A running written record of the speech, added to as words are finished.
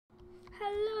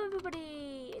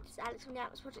everybody, it's Alex from the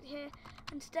Atlas Project here,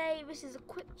 and today this is a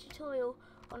quick tutorial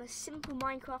on a simple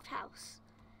Minecraft house.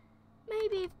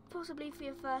 Maybe, possibly for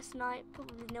your first night,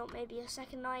 probably not, maybe your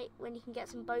second night when you can get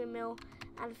some bone meal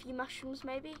and a few mushrooms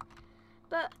maybe.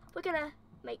 But we're gonna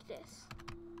make this.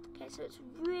 Okay, so it's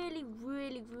really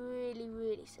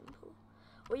simple.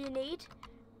 All you need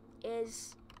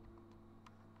is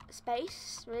a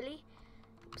space, really,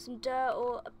 some dirt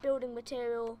or a building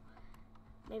material,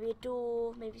 maybe a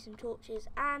door, maybe some torches,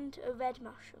 and a red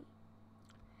mushroom.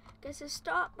 Okay, so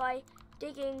start by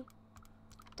digging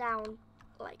down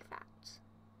like that.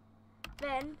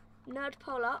 Then nerd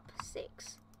pole up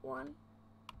 6. 1,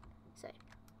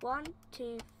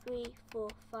 2, 3, 4,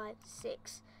 5,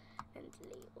 6, and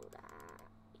delete all that.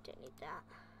 You don't need that.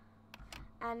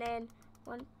 And then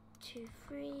 1, 2,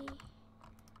 3.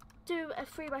 Do a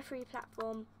 3x3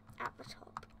 platform at the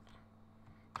top.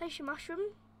 Place your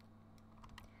mushroom.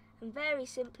 And very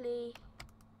simply,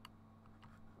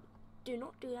 do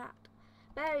not do that.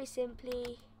 Very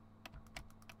simply,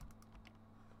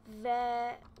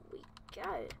 there we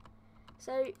go.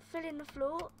 So fill in the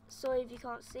floor. Sorry if you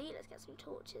can't see. Let's get some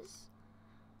torches.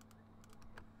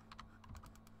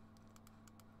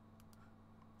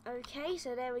 Okay,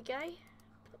 so there we go.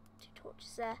 Put 2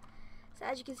 torches there. So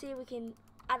as you can see, we can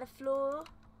add a floor.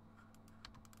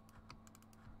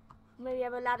 Maybe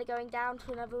have a ladder going down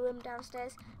to another room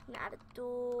downstairs. I'm gonna add a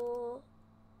door,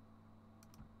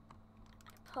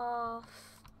 add a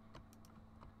path,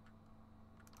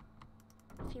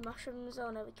 a few mushrooms. Oh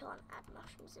no, we can't add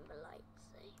mushrooms in the light.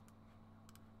 See?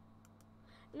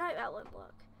 No, that won't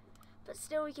work. But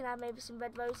still, we can add maybe some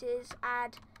red roses.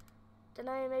 Add, don't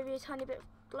know, maybe a tiny bit of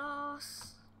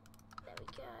glass. There we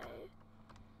go.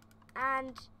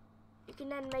 And you can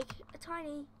then make a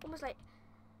tiny, almost like,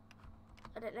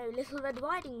 I don't know, Little Red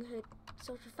Riding Hood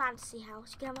sort of fantasy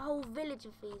house. You can have a whole village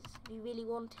of these if you really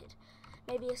wanted.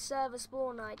 Maybe a server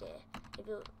spawn idea, if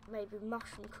you're maybe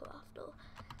mushroom craft or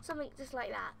something just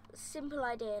like that. A simple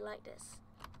idea like this.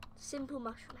 Simple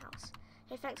mushroom house.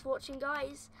 Okay, thanks for watching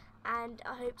guys, and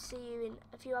I hope to see you in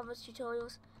a few other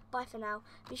tutorials. Bye for now.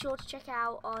 Be sure to check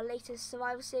out our latest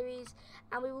survival series,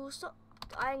 and we will stop.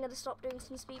 I'm going to stop doing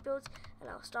some speed builds, and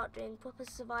I'll start doing proper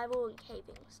survival and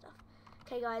caving and stuff.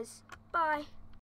 Okay guys, bye.